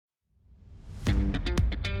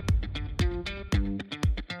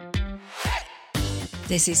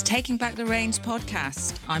This is Taking Back the Reins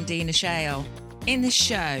podcast. I'm Dina Shale. In this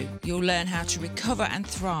show, you'll learn how to recover and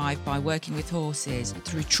thrive by working with horses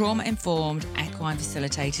through trauma-informed, equine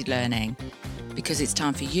facilitated learning, because it's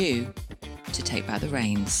time for you to take back the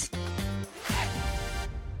reins.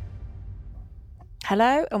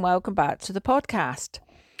 Hello and welcome back to the podcast.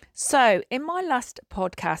 So in my last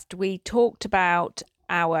podcast, we talked about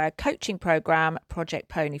our coaching program, Project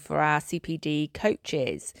Pony, for our CPD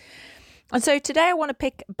coaches. And so today I want to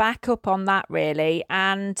pick back up on that really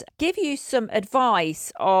and give you some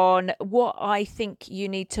advice on what I think you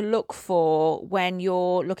need to look for when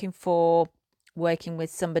you're looking for working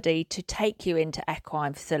with somebody to take you into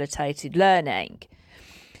equine facilitated learning.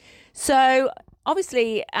 So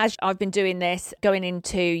obviously, as I've been doing this, going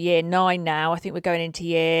into year 9 now, I think we're going into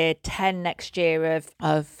year 10 next year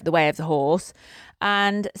of the Way of the Horse.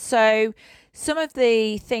 And so some of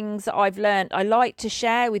the things that I've learned, I like to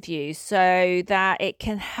share with you so that it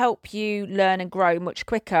can help you learn and grow much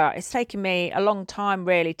quicker. It's taken me a long time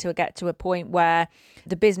really to get to a point where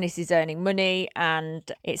the business is earning money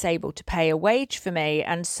and it's able to pay a wage for me.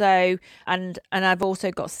 And so, and I've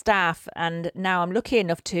also got staff, and now I'm lucky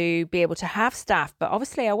enough to be able to have staff. But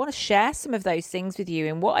obviously I want to share some of those things with you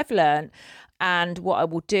and what I've learned and what I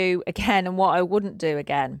will do again and what I wouldn't do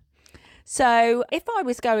again. So if I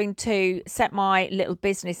was going to set my little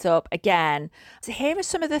business up again, so here are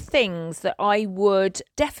some of the things that I would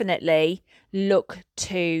definitely look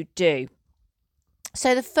to do.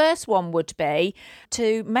 So the first one would be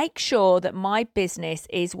to make sure that my business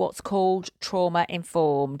is what's called trauma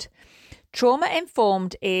informed. Trauma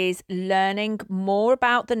informed is learning more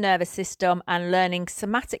about the nervous system and learning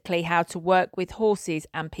somatically how to work with horses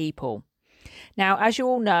and people. Now, as you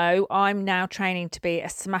all know, I'm now training to be a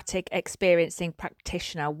somatic experiencing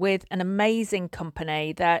practitioner with an amazing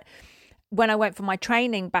company that when I went for my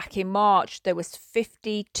training back in March, there was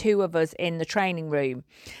 52 of us in the training room.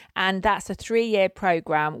 And that's a 3-year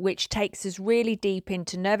program, which takes us really deep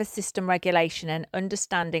into nervous system regulation and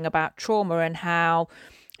understanding about trauma and how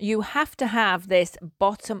you have to have this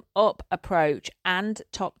bottom up approach and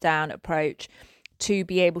top down approach to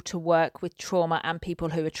be able to work with trauma and people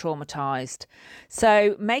who are traumatized.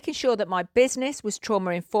 So making sure that my business was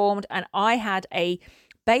trauma informed and I had a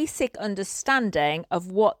basic understanding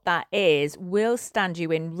of what that is will stand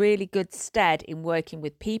you in really good stead in working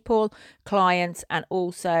with people, clients, and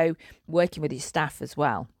also working with your staff as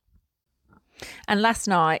well. And last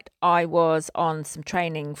night I was on some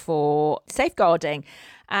training for safeguarding,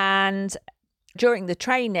 and during the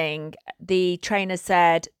training, the trainer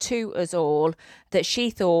said to us all that she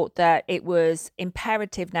thought that it was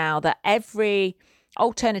imperative now that every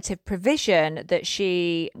alternative provision that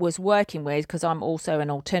she was working with, because I'm also an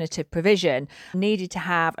alternative provision, needed to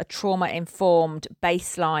have a trauma-informed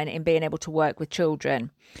baseline in being able to work with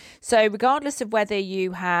children. So regardless of whether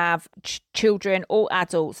you have children or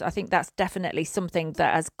adults, I think that's definitely something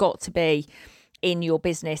that has got to be in your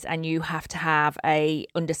business and you have to have a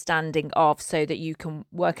understanding of, so that you can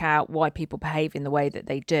work out why people behave in the way that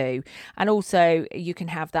they do, and also you can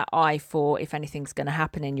have that eye for if anything's going to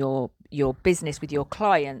happen in your business with your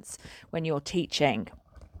clients when you're teaching.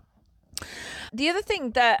 The other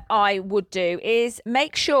thing that I would do is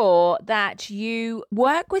make sure that you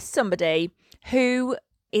work with somebody who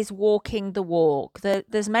is walking the walk.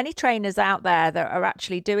 There's many trainers out there that are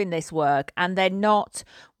actually doing this work and they're not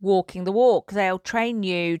walking the walk. They'll train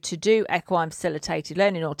you to do equine facilitated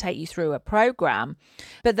learning or take you through a program,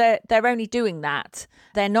 but they're only doing that.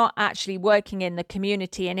 They're not actually working in the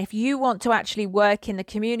community. And if you want to actually work in the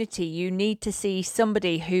community, you need to see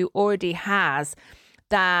somebody who already has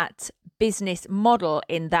that business model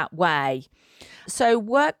in that way. So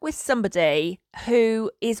work with somebody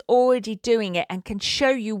who is already doing it and can show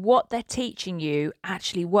you what they're teaching you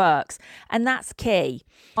actually works. And that's key.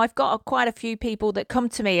 I've got quite a few people that come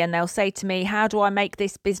to me and they'll say to me, how do I make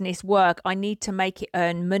this business work? I need to make it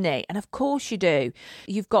earn money. And of course you do.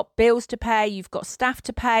 You've got bills to pay, you've got staff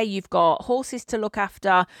to pay, you've got horses to look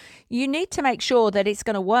after. You need to make sure that it's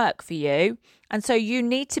going to work for you. And so you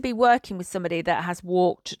need to be working with somebody that has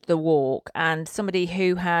walked the walk and somebody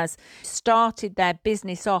who has started their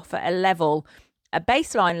business off at a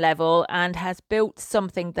baseline level, and has built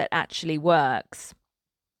something that actually works.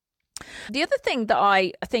 The other thing that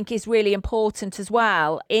I think is really important as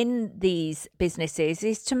well in these businesses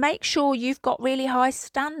is to make sure you've got really high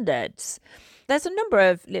standards. There's a number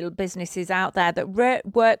of little businesses out there that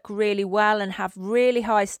work really well and have really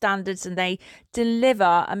high standards, and they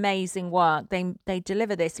deliver amazing work. They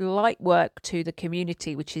deliver this light work to the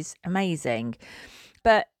community, which is amazing.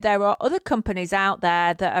 But there are other companies out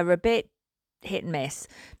there that are a bit hit and miss.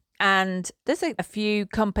 And there's a few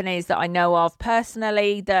companies that I know of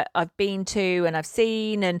personally that I've been to and I've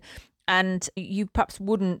seen, and you perhaps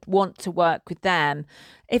wouldn't want to work with them.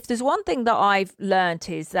 If there's one thing that I've learned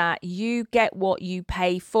is that you get what you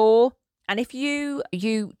pay for. And if you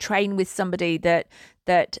train with somebody that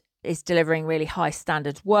is delivering really high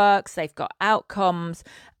standard works, they've got outcomes,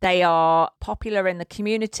 they are popular in the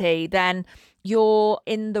community, then you're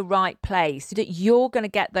in the right place, that you're going to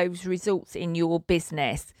get those results in your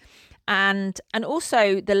business. And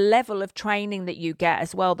also the level of training that you get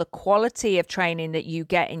as well, the quality of training that you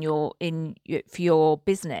get for your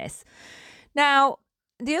business. Now,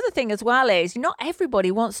 the other thing as well is not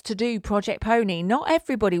everybody wants to do Project Pony. Not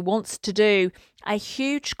everybody wants to do a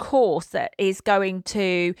huge course that is going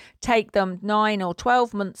to take them 9 or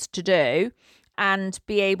 12 months to do and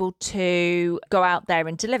be able to go out there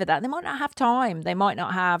and deliver that. They might not have time. They might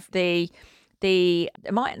not have the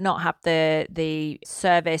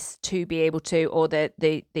service to be able to, or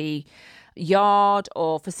the yard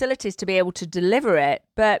or facilities to be able to deliver it.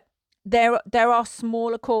 But there are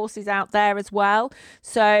smaller courses out there as well.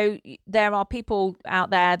 So there are people out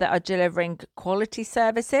there that are delivering quality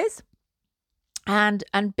services and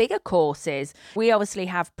bigger courses. We obviously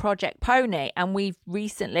have Project Pony, and we've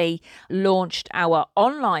recently launched our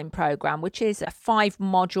online program, which is a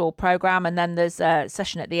 5-module program, and then there's a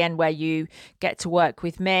session at the end where you get to work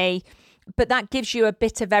with me. But that gives you a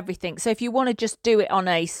bit of everything. So if you want to just do it on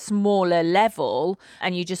a smaller level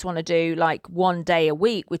and you just want to do like 1 day a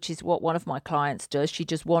week, which is what one of my clients does, she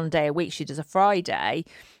does 1 day a week, she does a Friday,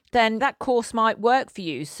 then that course might work for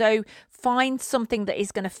you. So find something that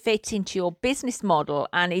is going to fit into your business model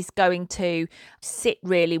and is going to sit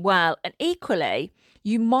really well. And equally,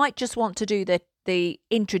 you might just want to do the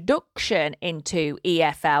introduction into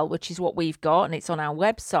EFL, which is what we've got, and it's on our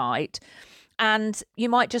website. And you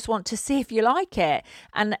might just want to see if you like it.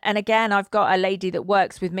 And again, I've got a lady that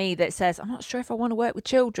works with me that says, I'm not sure if I want to work with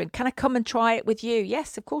children. Can I come and try it with you?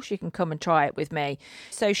 Yes, of course you can come and try it with me.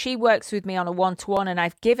 So she works with me on a one-to-one, and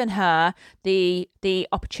I've given her the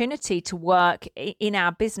opportunity to work in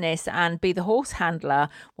our business and be the horse handler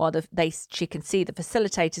while she can see the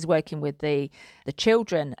facilitators working with the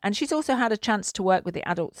children. And she's also had a chance to work with the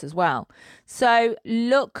adults as well. So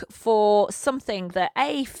look for something that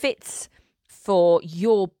fits for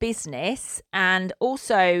your business and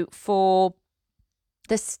also for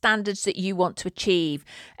the standards that you want to achieve.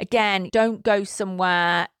 Again, don't go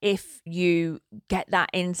somewhere if you get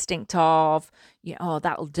that instinct of,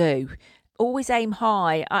 that'll do. Always aim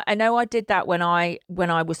high. I know I did that when I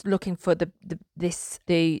was looking for the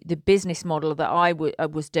business model that I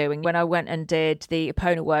was doing. When I went and did the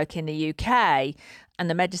Epona work in the UK and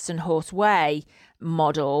the Medicine Horse Way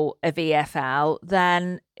model of EFL,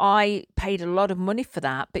 then I paid a lot of money for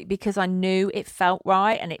that, but because I knew it felt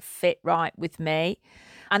right and it fit right with me.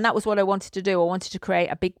 And that was what I wanted to do. I wanted to create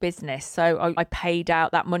a big business. So I paid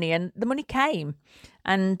out that money and the money came.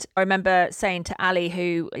 And I remember saying to Ali,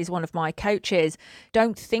 who is one of my coaches,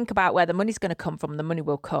 don't think about where the money's going to come from. The money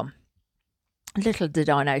will come. Little did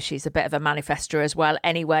I know she's a bit of a manifester as well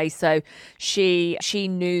anyway. So she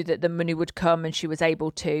knew that the money would come, and she was able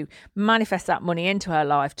to manifest that money into her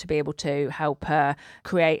life to be able to help her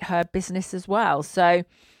create her business as well. So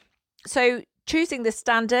choosing the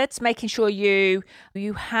standards, making sure you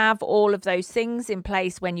have all of those things in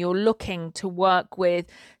place when you're looking to work with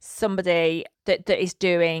somebody that is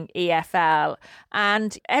doing EFL.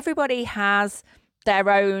 And everybody has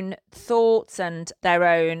their own thoughts and their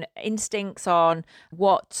own instincts on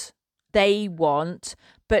what they want,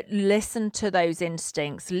 but listen to those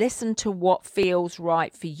instincts, listen to what feels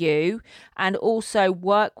right for you, and also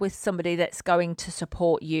work with somebody that's going to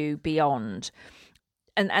support you beyond.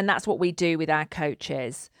 And that's what we do with our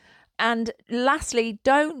coaches. And lastly,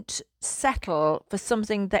 don't settle for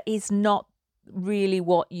something that is not really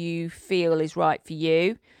what you feel is right for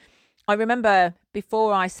you. I remember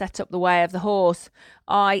before I set up the Way of the Horse,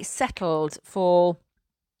 I settled for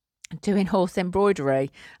doing horse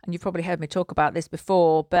embroidery. And you've probably heard me talk about this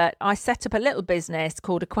before, but I set up a little business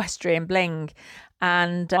called Equestrian Bling.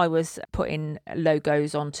 And I was putting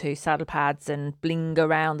logos onto saddle pads and bling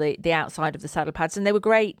around the outside of the saddle pads. And they were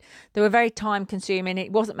great. They were very time consuming.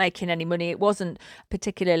 It wasn't making any money. It was a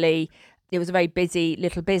very busy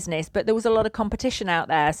little business, but there was a lot of competition out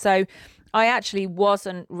there. So I actually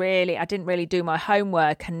I didn't really do my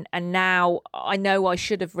homework. And now I know I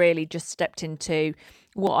should have really just stepped into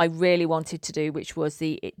what I really wanted to do, which was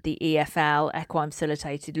the EFL, equine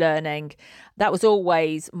facilitated learning. That was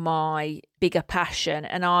always my bigger passion.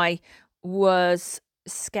 And I was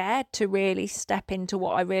scared to really step into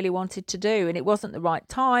what I really wanted to do, and it wasn't the right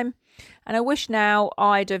time. And I wish now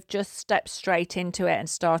I'd have just stepped straight into it and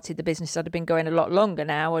started the business. I'd have been going a lot longer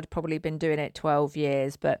now. I'd probably been doing it 12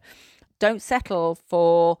 years, but don't settle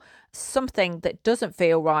for something that doesn't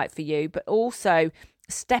feel right for you, but also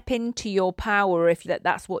step into your power if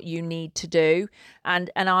that's what you need to do.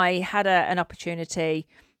 And I had an opportunity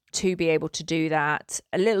to be able to do that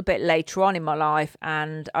a little bit later on in my life,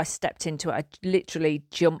 and I stepped into it. I literally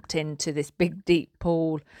jumped into this big deep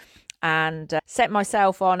pool and set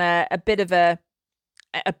myself on a bit of a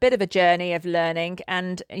journey of learning,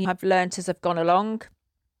 and I've learned as I've gone along.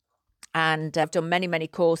 And I've done many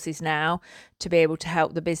courses now to be able to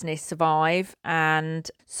help the business survive.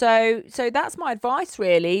 And so that's my advice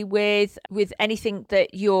really with anything that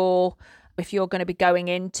if you're going to be going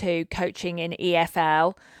into coaching in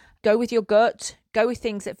EFL, go with your gut, go with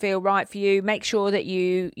things that feel right for you. Make sure that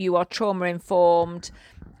you are trauma informed.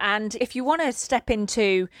 And if you want to step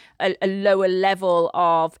into a lower level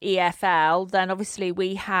of EFL, then obviously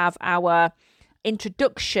we have our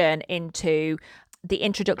introduction into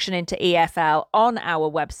EFL on our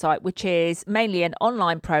website, which is mainly an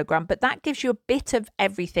online program, but that gives you a bit of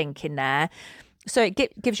everything in there. So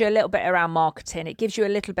it gives you a little bit around marketing. It gives you a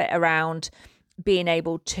little bit around being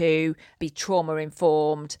able to be trauma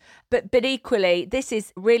informed. But equally, this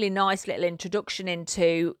is really nice little introduction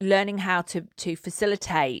into learning how to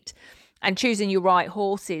facilitate and choosing your right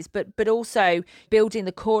horses, but also building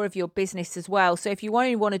the core of your business as well. So if you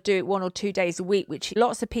only want to do it 1 or 2 days a week, which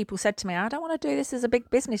lots of people said to me, I don't want to do this as a big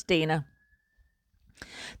business, Dina,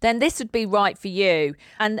 then this would be right for you.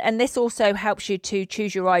 And this also helps you to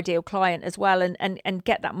choose your ideal client as well and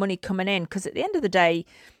get that money coming in. Because at the end of the day,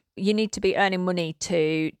 you need to be earning money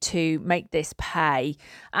to make this pay.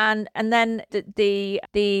 And then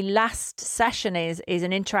the last session is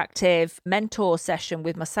an interactive mentor session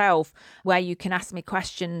with myself, where you can ask me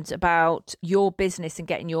questions about your business and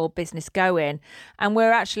getting your business going. And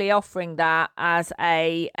we're actually offering that as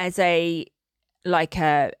a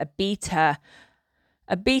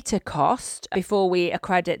beta cost before we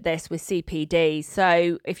accredit this with CPD.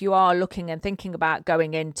 So if you are looking and thinking about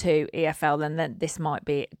going into EFL, then this might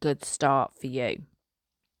be a good start for you.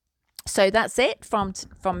 So that's it from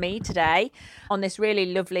me today on this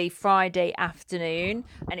really lovely Friday afternoon,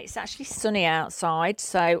 and it's actually sunny outside.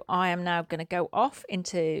 So I am now going to go off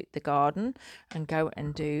into the garden and go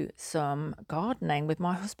and do some gardening with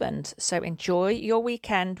my husband. So enjoy your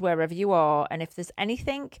weekend wherever you are, and if there's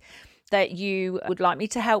anything that you would like me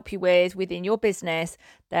to help you with within your business,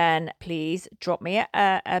 then please drop me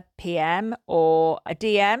a PM or a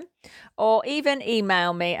DM, or even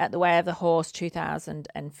email me at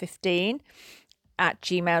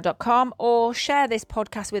thewayofthehorse2015@gmail.com, or share this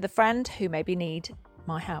podcast with a friend who maybe need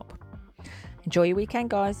my help. Enjoy your weekend,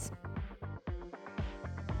 guys.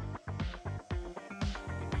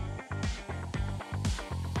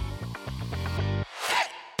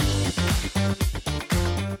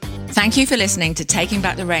 Thank you for listening to Taking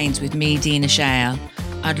Back the Reins with me, Dina Shale.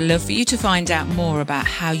 I'd love for you to find out more about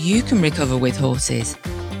how you can recover with horses.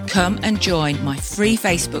 Come and join my free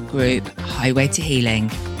Facebook group, Highway to Healing.